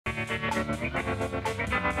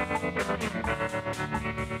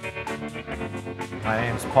My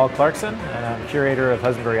name is Paul Clarkson, and I'm curator of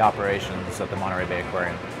husbandry operations at the Monterey Bay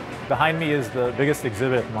Aquarium. Behind me is the biggest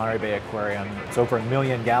exhibit at the Monterey Bay Aquarium. It's over 1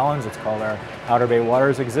 million gallons. It's called our Outer Bay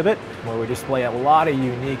Waters exhibit, where we display a lot of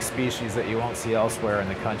unique species that you won't see elsewhere in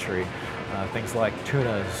the country. Things like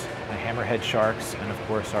tunas, hammerhead sharks, and of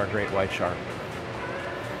course our great white shark.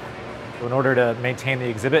 In order to maintain the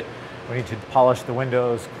exhibit, we need to polish the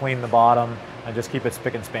windows, clean the bottom, and just keep it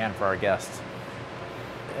spick and span for our guests.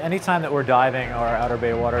 Anytime that we're diving our Outer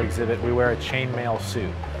Bay Water exhibit, we wear a chainmail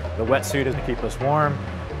suit. The wetsuit is to keep us warm.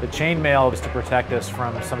 The chainmail is to protect us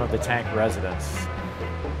from some of the tank residents.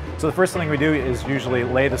 So the first thing we do is usually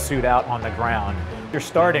lay the suit out on the ground. You're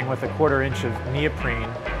starting with 1/4 inch of neoprene,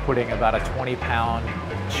 putting about a 20-pound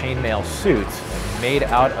chainmail suit made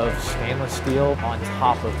out of stainless steel on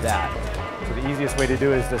top of that. So the easiest way to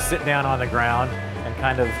do is to sit down on the ground and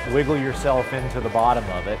kind of wiggle yourself into the bottom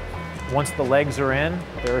of it. Once the legs are in,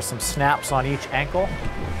 there are some snaps on each ankle.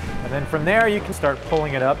 And then from there, you can start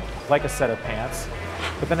pulling it up like a set of pants.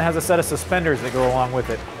 But then it has a set of suspenders that go along with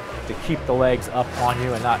it to keep the legs up on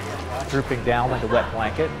you and not drooping down like a wet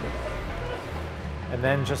blanket. And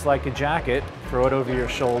then just like a jacket, throw it over your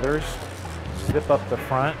shoulders, zip up the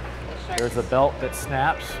front. There's a belt that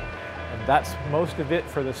snaps. And that's most of it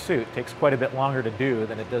for the suit. It takes quite a bit longer to do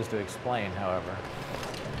than it does to explain, however.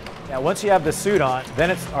 Now, once you have the suit on, then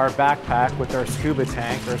it's our backpack with our scuba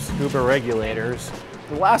tank, our scuba regulators.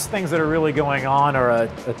 The last things that are really going on are a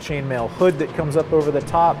chainmail hood that comes up over the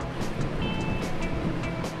top,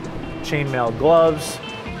 chainmail gloves,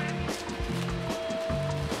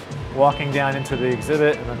 walking down into the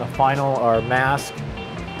exhibit, and then the final are mask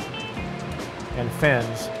and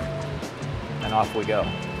fins, and off we go.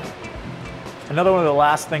 Another one of the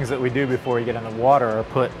last things that we do before we get in the water are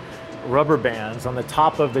put rubber bands on the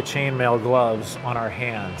top of the chainmail gloves on our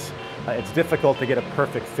hands. It's difficult to get a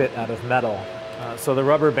perfect fit out of metal. So the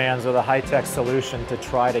rubber bands are the high-tech solution to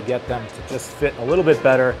try to get them to just fit a little bit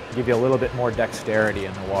better, give you a little bit more dexterity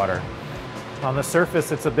in the water. On the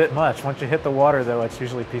surface, it's a bit much. Once you hit the water, though, it's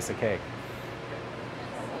usually a piece of cake.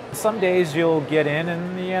 Some days you'll get in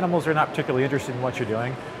and the animals are not particularly interested in what you're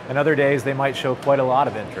doing. And other days they might show quite a lot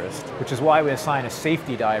of interest, which is why we assign a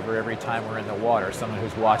safety diver every time we're in the water, someone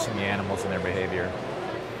who's watching the animals and their behavior.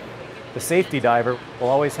 The safety diver will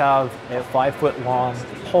always have a 5-foot-long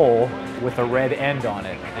pole with a red end on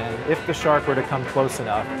it. And if the shark were to come close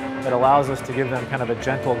enough, it allows us to give them kind of a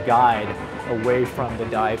gentle guide away from the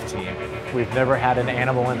dive team. We've never had an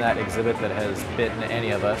animal in that exhibit that has bitten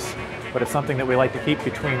any of us, but it's something that we like to keep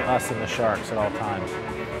between us and the sharks at all times.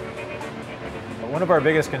 One of our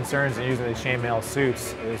biggest concerns in using the chainmail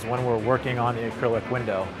suits is when we're working on the acrylic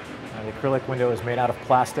window. The acrylic window is made out of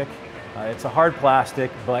plastic. It's a hard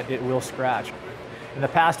plastic, but it will scratch. In the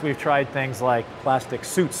past, we've tried things like plastic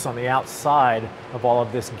suits on the outside of all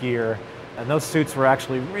of this gear, and those suits were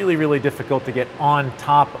actually really, really difficult to get on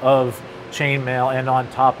top of chainmail and on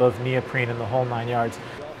top of neoprene and the whole 9 yards.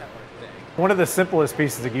 One of the simplest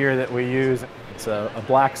pieces of gear that we use, it's a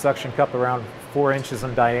black suction cup around 4 inches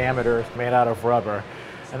in diameter made out of rubber.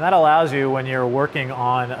 And that allows you, when you're working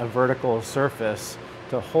on a vertical surface,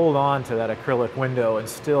 to hold on to that acrylic window and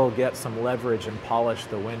still get some leverage and polish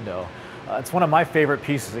the window. It's one of my favorite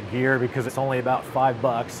pieces of gear because it's only about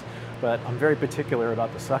 $5, but I'm very particular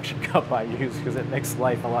about the suction cup I use because it makes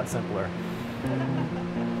life a lot simpler.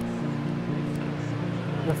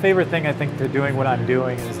 The favorite thing I think to doing what I'm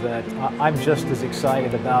doing is that I'm just as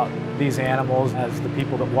excited about these animals as the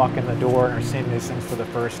people that walk in the door and are seeing these things for the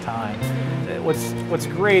first time. What's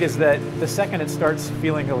great is that the second it starts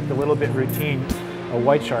feeling like a little bit routine, a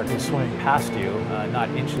white shark is swimming past you, not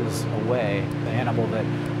inches away, the animal that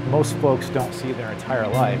most folks don't see their entire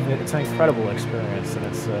life. It's an incredible experience, and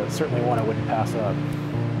it's certainly one I wouldn't pass up.